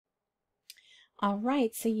All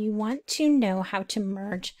right, so you want to know how to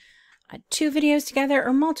merge two videos together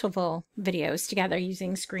or multiple videos together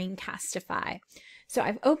using Screencastify. So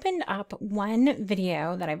I've opened up one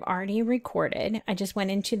video that I've already recorded. I just went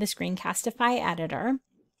into the Screencastify editor,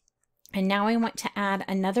 and now I want to add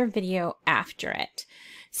another video after it.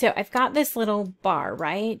 So I've got this little bar,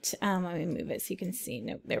 right? Let me move it so you can see.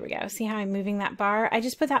 Nope, there we go. See how I'm moving that bar? I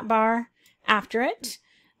just put that bar after it.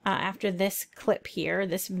 After this clip here,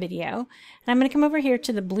 this video. And I'm going to come over here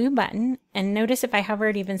to the blue button, and notice if I hover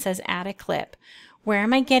it even says add a clip. Where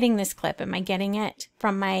am I getting this clip? Am I getting it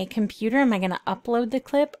from my computer? Am I going to upload the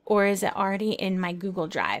clip, or is it already in my Google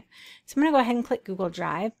Drive? So I'm going to go ahead and click Google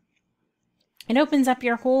Drive. It opens up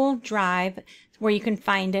your whole drive where you can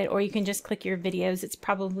find it, or you can just click your videos. It's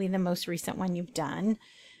probably the most recent one you've done.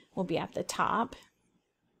 Will be at the top.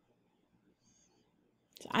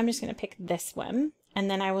 So I'm just going to pick this one. And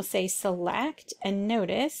then I will say select, and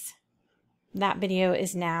notice that video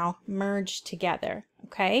is now merged together.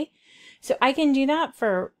 Okay, so I can do that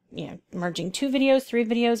for, merging 2 videos, 3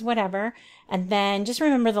 videos, whatever. And then just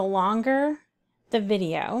remember, the longer the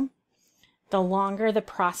video, the longer the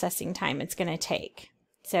processing time it's going to take.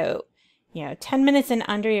 So 10 minutes and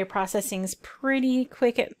under, your processing is pretty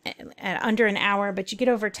quick at under an hour, but you get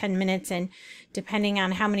over 10 minutes, and depending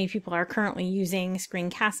on how many people are currently using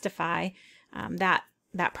Screencastify,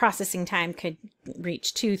 that processing time could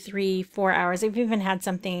reach 2, 3, 4 hours. I've even had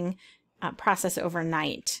something process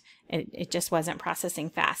overnight. It just wasn't processing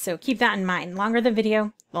fast. So keep that in mind. Longer the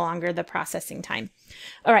video, the longer the processing time.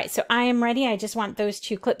 All right, so I am ready. I just want those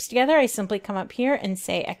 2 clips together. I simply come up here and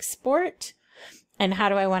say export. And how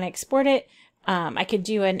do I want to export it? I could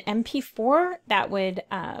do an MP4 that would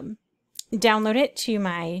download it to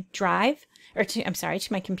my drive, or to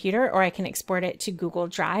my computer, or I can export it to Google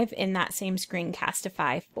Drive in that same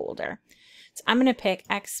Screencastify folder. So I'm going to pick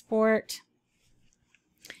export,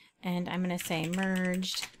 and I'm going to say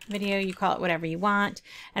merged video. You call it whatever you want.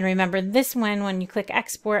 And remember, this one, when you click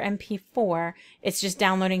export MP4, it's just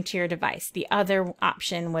downloading to your device. The other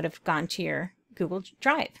option would have gone to your Google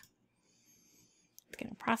Drive. It's going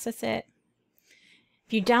to process it.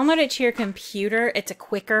 If you download it to your computer, it's a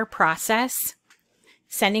quicker process.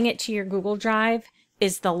 Sending it to your Google Drive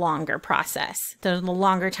is the longer process, the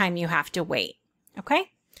longer time you have to wait.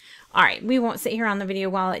 Okay? All right, we won't sit here on the video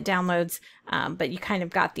while it downloads, but you kind of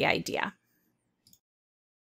got the idea.